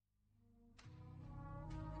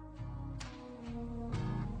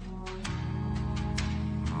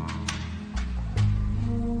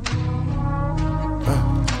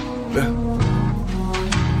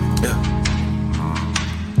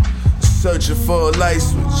searching for a light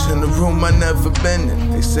switch in the room I never been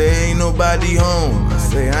in. They say ain't nobody home. I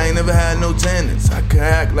say I ain't never had no tenants. I could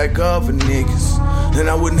act like other niggas, then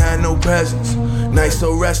I wouldn't have no presence. Night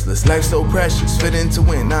so restless, life so precious. Fit into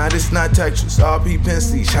win, nah, this not Tetris. RP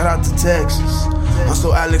Pensy, shout out to Texas. I'm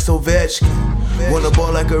so Alex Ovechkin, wanna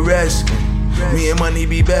ball like a Redskin. Me and money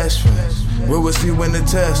be best friends. We'll see when the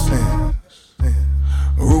test ends.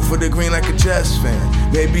 Root for the green like a Jets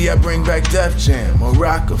fan. Maybe I bring back Def Jam or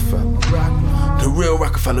Rockefeller. The real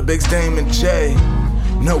Rockefeller, Big Dame and Jay.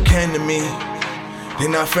 No kin to me. They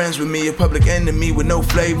not friends with me, a public enemy with no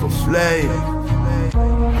flavor.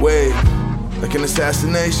 Wait, like an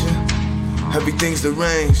assassination, everything's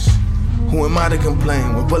arranged. Who am I to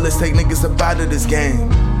complain when bullets take niggas up out of this game?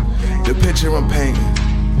 The picture I'm painting,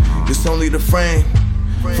 it's only the frame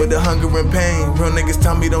for the hunger and pain. Real niggas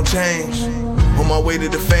tell me don't change. On my way to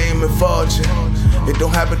the fame and fortune, it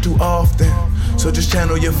don't happen too often. So just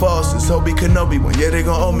channel your forces. Obi Kenobi one, yeah, they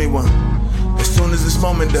gon' owe me one. As soon as this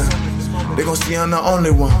moment done, they gon' see I'm the only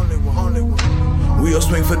one. We all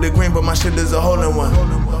swing for the green, but my shit is a hole in one.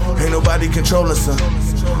 Ain't nobody controlling some.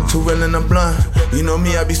 Too real and I'm blunt. You know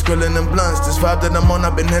me, I be skrilling them blunts. This vibe that I'm on,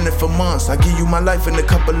 I've been in it for months. I give you my life in a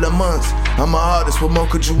couple of months. I'm an artist, what more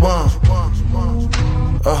could you want?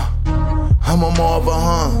 I'm on more of a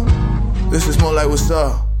hunt. This is more like what's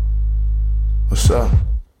up? What's up?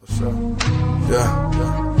 What's up? Yeah.